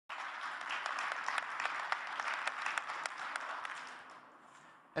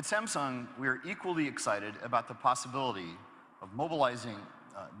At Samsung, we are equally excited about the possibility of mobilizing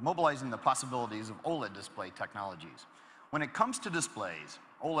the possibilities of OLED display technologies. When it comes to displays,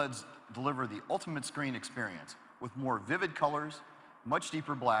 OLEDs deliver the ultimate screen experience with more vivid colors, much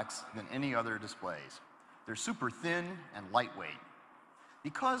deeper blacks than any other displays. They're super thin and lightweight.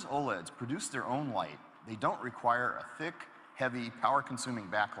 Because OLEDs produce their own light, they don't require a thick, heavy, power-consuming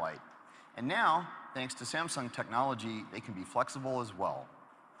backlight. And now, thanks to Samsung technology, they can be flexible as well.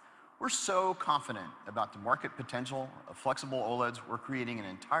 We're so confident about the market potential of flexible OLEDs, we're creating an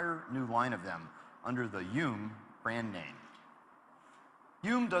entire new line of them under the Young brand name.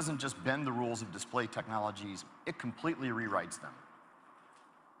 Young doesn't just bend the rules of display technologies, it completely rewrites them.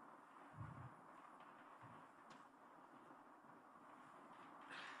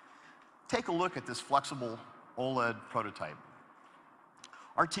 Take a look at this flexible OLED prototype.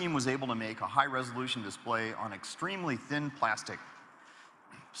 Our team was able to make a high-resolution display on extremely thin plastic,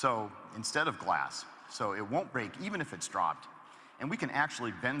 so instead of glass, so it won't break even if it's dropped, and we can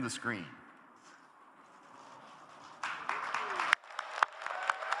actually bend the screen.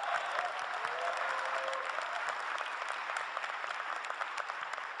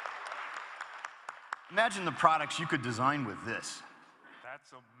 Imagine the products you could design with this.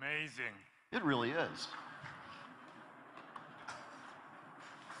 That's amazing. It really is.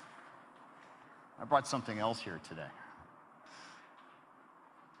 I brought something else here today.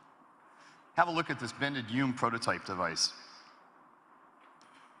 Have a look at this bended Young prototype device.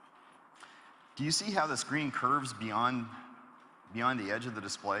 Do you see how the screen curves beyond the edge of the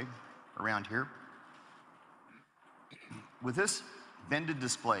display, around here? With this bended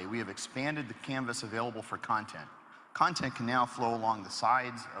display, we have expanded the canvas available for content. Content can now flow along the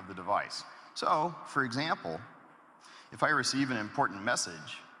sides of the device. So, for example, if I receive an important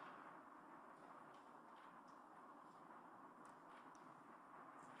message,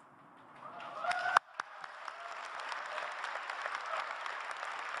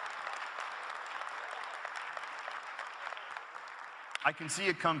 I can see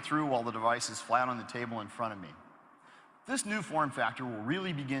it come through while the device is flat on the table in front of me. This new form factor will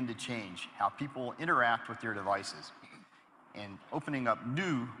really begin to change how people interact with their devices and opening up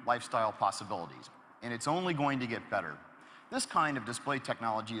new lifestyle possibilities. And it's only going to get better. This kind of display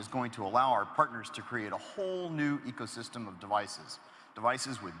technology is going to allow our partners to create a whole new ecosystem of devices.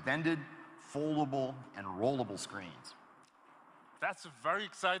 Devices with bended, foldable, and rollable screens. That's very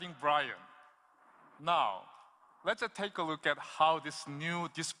exciting, Brian. Now, let's take a look at how this new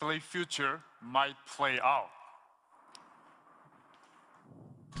display future might play out.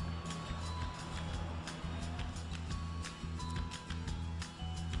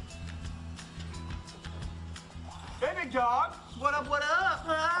 Hey, big dog. What up, what up?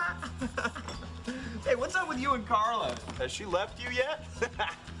 Hey, what's up with you and Carla? Has she left you yet?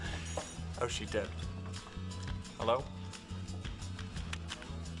 Oh, she did. Hello?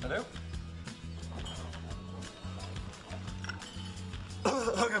 Hello?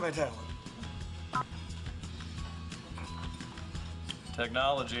 Look at my talent.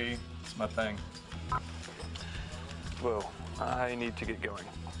 Technology, it's my thing. Whoa, I need to get going.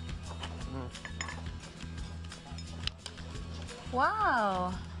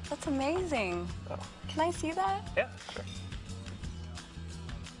 Wow, that's amazing. Oh. Can I see that? Yeah, sure.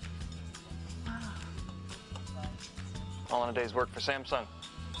 Wow. All in a day's work for Samsung.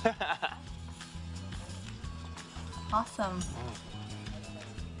 Awesome.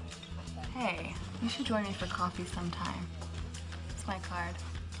 Hey, you should join me for coffee sometime. It's my card.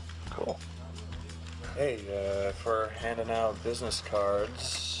 Cool. Hey, if we're handing out business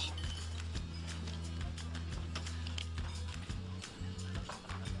cards.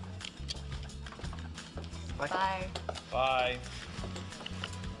 Bye. Bye.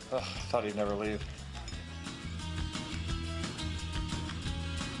 Ugh, I thought he'd never leave.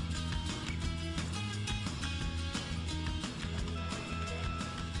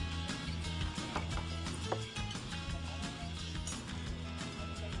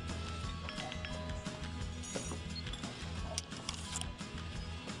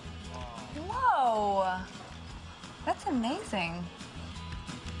 Whoa, that's amazing.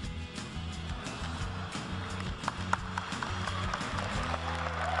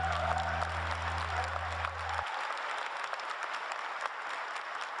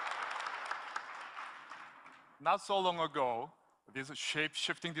 Not so long ago, this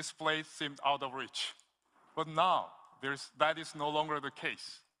shape-shifting display seemed out of reach. But now, that is no longer the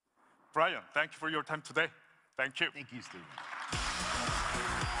case. Brian, thank you for your time today. Thank you. Thank you, Stephen.